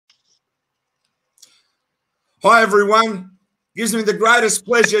Hi, everyone. Gives me the greatest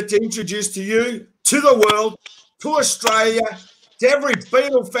pleasure to introduce to you, to the world, to Australia, to every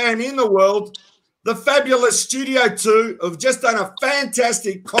Beatle fan in the world, the fabulous Studio 2 have just done a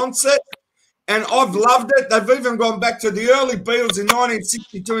fantastic concert, and I've loved it. They've even gone back to the early Beatles in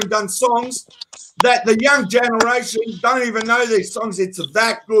 1962 and done songs that the young generation don't even know these songs. It's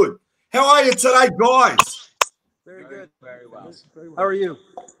that good. How are you today, guys? Very good. Very well. How are you?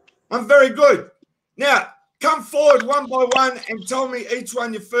 I'm very good. Now, come forward one by one and tell me each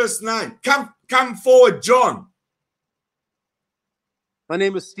one your first name. Come forward, John. My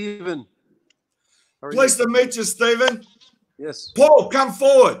name is Stephen. Pleased to meet you, Stephen. Yes. Paul, come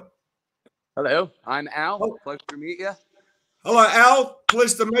forward. Hello, I'm Al. Pleasure to meet you. Hello, Al.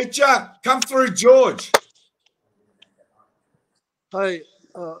 Pleased to meet you. Come through, George. Hi.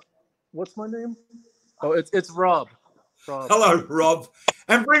 What's my name? Oh, it's Rob. Hello, Rob.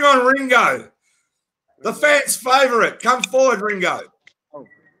 And bring on Ringo, the fans' favourite. Come forward, Ringo. Oh,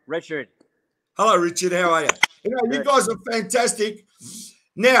 Richard. Hello, Richard. How are you? You guys are fantastic.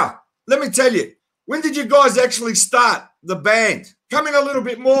 Now, let me tell you, when did you guys actually start the band? Come in a little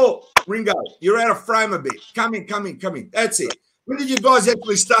bit more, Ringo. You're out of frame a bit. Come in. That's it. When did you guys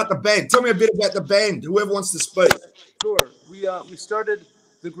actually start the band? Tell me a bit about the band, whoever wants to speak. Sure. We started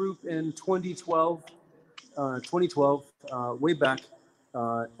the group in 2012, way back,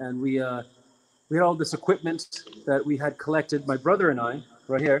 and we had all this equipment that we had collected. My brother and I,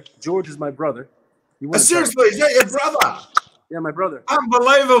 right here. George is my brother. Seriously, is that your brother? Yeah, my brother.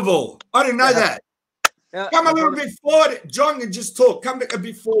 Unbelievable. I didn't know that. Yeah, come a little bit forward. John can just talk. Come back a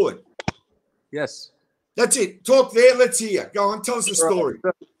bit forward. Yes. That's it. Talk there. Let's hear. Go on. Tell us the story.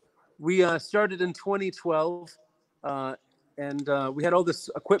 We started in 2012, and we had all this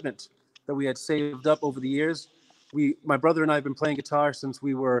equipment that we had saved up over the years. My brother and I have been playing guitar since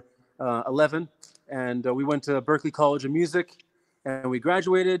we were 11, and we went to Berklee College of Music, and we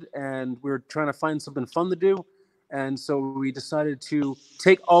graduated, and we were trying to find something fun to do. And so we decided to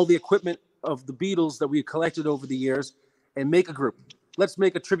take all the equipment of the Beatles that we collected over the years and make a group. Let's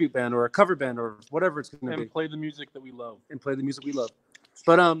make a tribute band or a cover band or whatever it's going to be. And play the music that we love.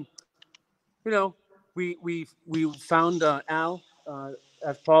 But we found Al,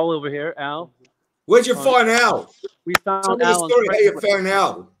 as Paul over here. Al. Where'd you find Al? We found Tell me Al. the story how you found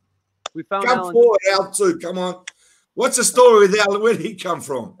Al. We found Come Al. forward, Al too. Come on. What's the story with Al? Where did he come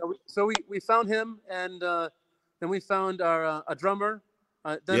from? So we found him, and then we found our a drummer,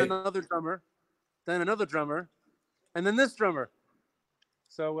 then another drummer, then another drummer, and then this drummer.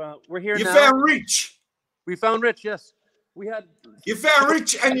 So we're here now. You found Rich. We found Rich, yes. You found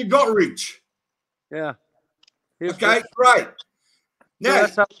Rich and you got Rich. Yeah. Okay, great. Now,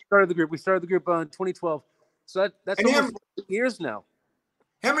 that's how we started the group. We started the group in 2012. So that's almost years now.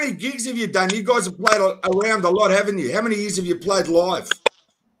 How many gigs have you done? You guys have played around a lot, haven't you? How many years have you played live?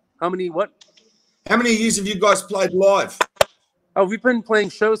 How many what? How many years have you guys played live? Oh, we've been playing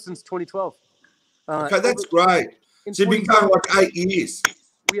shows since 2012. Okay, that's great. So you've been going like 8 years.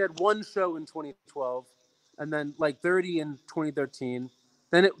 We had one show in 2012, and then like 30 in 2013.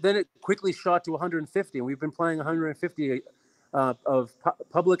 Then it quickly shot to 150, and we've been playing 150 of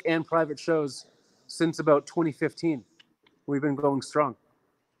public and private shows since about 2015. We've been going strong.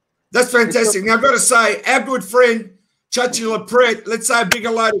 That's fantastic. Now, I've got to say, our good friend, Chachi LaPrette, let's say a big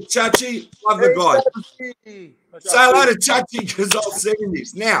hello to Chachi. Love the guy. Say hello to Chachi because I'll sing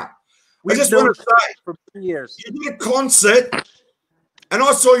this. Now, I just want to say, for years. You did a concert, and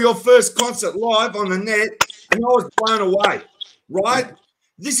I saw your first concert live on the net, and I was blown away, right?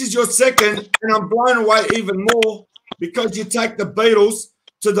 This is your second, and I'm blown away even more because you take the Beatles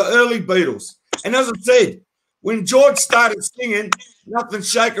to the early Beatles. And as I said, when George started singing, nothing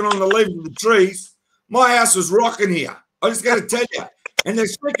shaking on the leaves of the trees, my house was rocking here. I just got to tell you. And the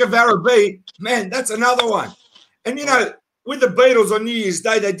Shriek of Araby, man, that's another one. And, with the Beatles on New Year's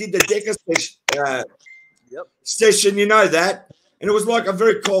Day, they did the Decca session, you know that. And it was like a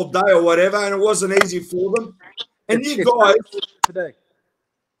very cold day or whatever, and it wasn't easy for them. And you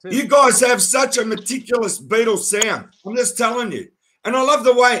guys have such a meticulous Beatles sound. I'm just telling you. And I love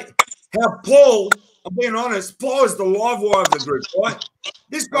the way how Paul, I'm being honest, Paul is the live wire of the group, right?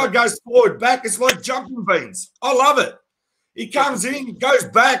 This guy goes forward, back. It's like jumping beans. I love it. He comes in, goes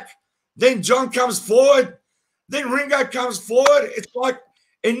back. Then John comes forward. Then Ringo comes forward. It's like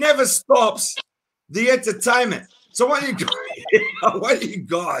it never stops the entertainment. So I want you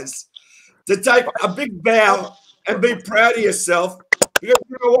guys to take a big bow and be proud of yourself. Because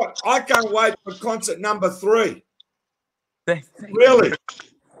you know what? I can't wait for concert number 3. Really?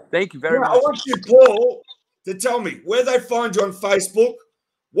 Thank you very much. I want you, Paul, to tell me where they find you on Facebook,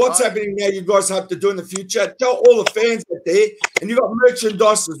 What's happening now you guys hope to do in the future? Tell all the fans out there, and you got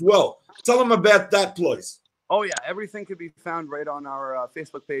merchandise as well. Tell them about that, please. Oh, yeah. Everything can be found right on our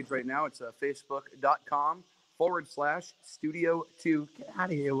Facebook page right now. It's facebook.com/Studio2. Get out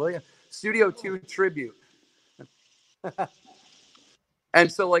of here, will you? Studio 2 Tribute. And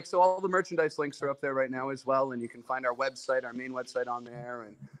so all the merchandise links are up there right now as well. And you can find our website, our main website on there,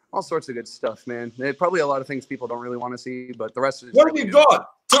 and all sorts of good stuff, man. There's probably a lot of things people don't really want to see, but the rest of it. What have you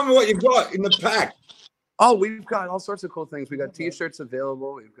got? Tell me what you got in the pack. Oh, we've got all sorts of cool things. We got T-shirts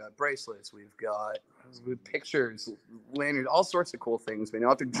available. We've got bracelets. We've got pictures, lanyards, all sorts of cool things. Man,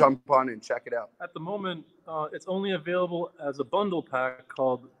 you'll have to jump on and check it out. At the moment, it's only available as a bundle pack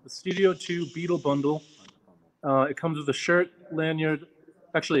called the Studio 2 Beetle Bundle. It comes with a shirt, lanyard.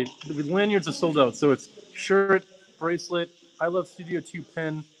 Actually, the lanyards are sold out. So it's shirt, bracelet, I Love Studio 2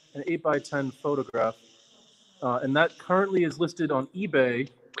 pin, an 8x10 photograph. And that currently is listed on eBay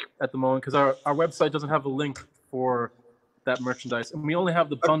at the moment because our website doesn't have a link for that merchandise. And we only have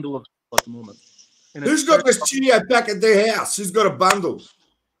the bundle of at the moment. And who's got the studio pack at their house? Who's got a bundle?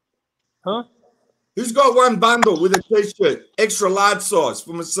 Huh? Who's got one bundle with a T-shirt, extra large size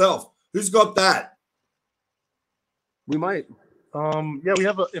for myself? Who's got that? We might. Yeah, we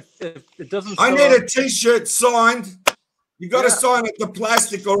have a. If it doesn't. I need a T-shirt signed. You got to sign it, the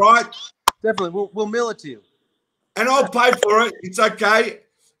plastic, all right? Definitely, we'll mail it to you. And I'll pay for it. It's okay.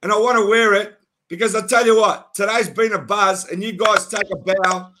 And I want to wear it because I tell you what, today's been a buzz, and you guys take a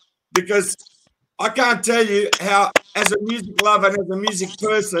bow because I can't tell you how, as a music lover and as a music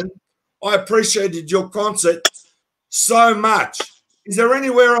person, I appreciated your concert so much. Is there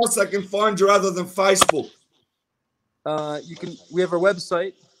anywhere else I can find you other than Facebook? You can. We have our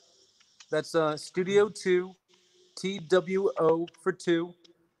website. That's Studio 2, TWO for 2,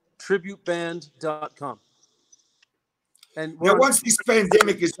 tributeband.com. And now, once this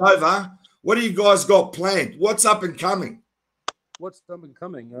pandemic is over, what do you guys got planned? What's up and coming? What's up and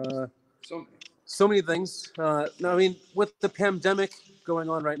coming? So many things. No, I mean, with the pandemic going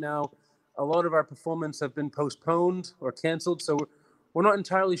on right now, a lot of our performances have been postponed or canceled. So we're not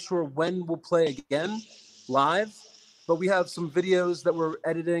entirely sure when we'll play again live. But we have some videos that we're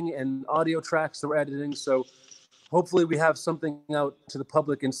editing and audio tracks that we're editing. So hopefully we have something out to the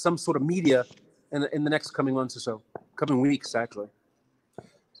public in some sort of media in the next coming months or so. Coming weeks, actually.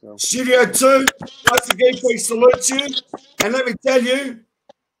 So. Studio 2, once again, we salute you. And let me tell you,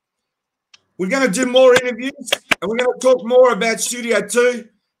 we're going to do more interviews and we're going to talk more about Studio 2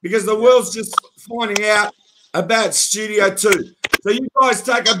 because the world's just finding out about Studio 2. So you guys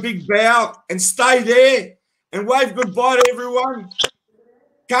take a big bow and stay there. And wave goodbye to everyone.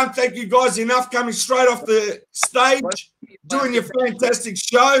 Can't thank you guys enough coming straight off the stage, doing your fantastic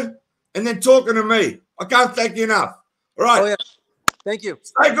show, and then talking to me. I can't thank you enough. All right. Oh, yeah. Thank you.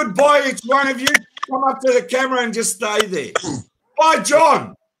 Say goodbye, each one of you. Come up to the camera and just stay there. Bye,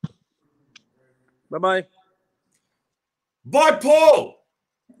 John. Bye-bye. Bye, Paul.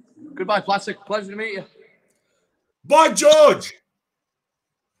 Goodbye, Plastic. Pleasure to meet you. Bye, George.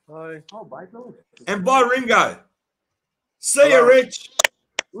 Bye. Oh, bye, George. And bye, Ringo. See you, Rich.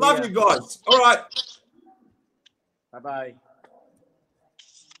 Love you guys. All right. Bye-bye.